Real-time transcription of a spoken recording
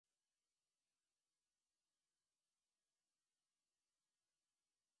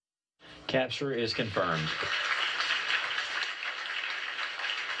Capture is confirmed.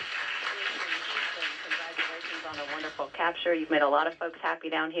 Congratulations on a wonderful capture. You've made a lot of folks happy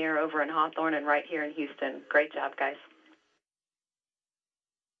down here over in Hawthorne and right here in Houston. Great job, guys.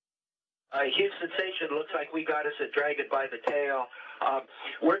 Houston Station, looks like we got us a Dragon by the tail.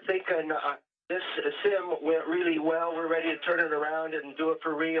 We're thinking this sim went really well. We're ready to turn it around and do it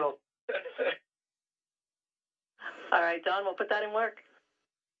for real. All right, Don, we'll put that in work.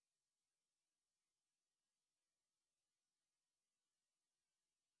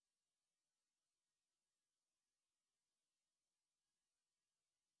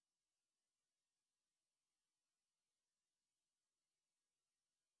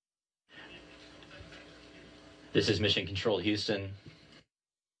 This is Mission Control Houston.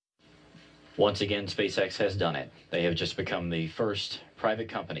 Once again, SpaceX has done it. They have just become the first private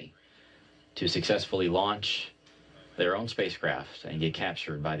company to successfully launch their own spacecraft and get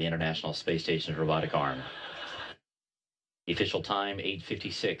captured by the International Space Station's robotic arm. The official time,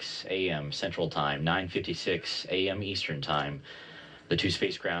 8:56 a.m. Central Time, 9:56 a.m. Eastern Time. The two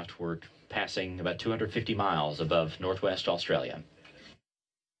spacecraft were passing about 250 miles above northwest Australia.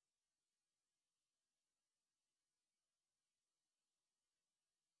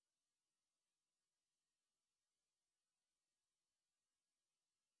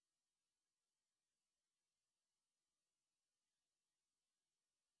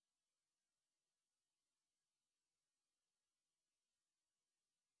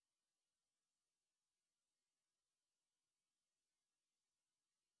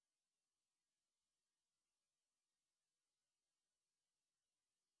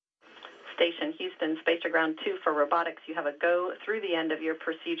 Station Houston, Space to Ground 2 for robotics. You have a go through the end of your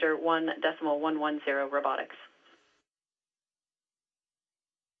procedure 1.110 robotics.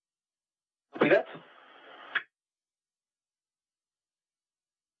 Copy that.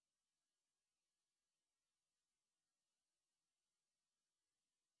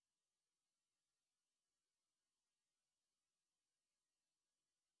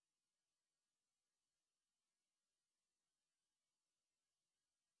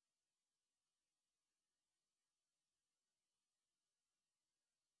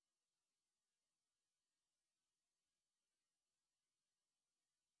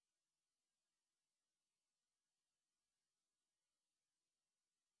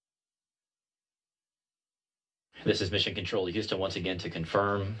 This is Mission Control Houston once again to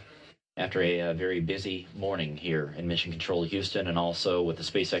confirm, after a very busy morning here in Mission Control Houston and also with the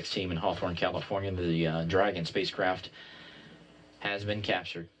SpaceX team in Hawthorne, California, the Dragon spacecraft has been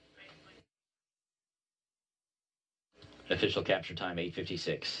captured. Official capture time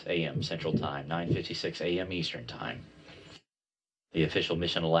 8:56 a.m. Central Time, 9:56 a.m. Eastern Time. The official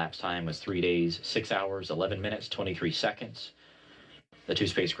mission elapsed time was 3 days, 6 hours, 11 minutes, 23 seconds. The two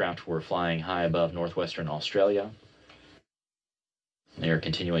spacecraft were flying high above northwestern Australia. They are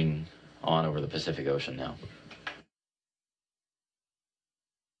continuing on over the Pacific Ocean now.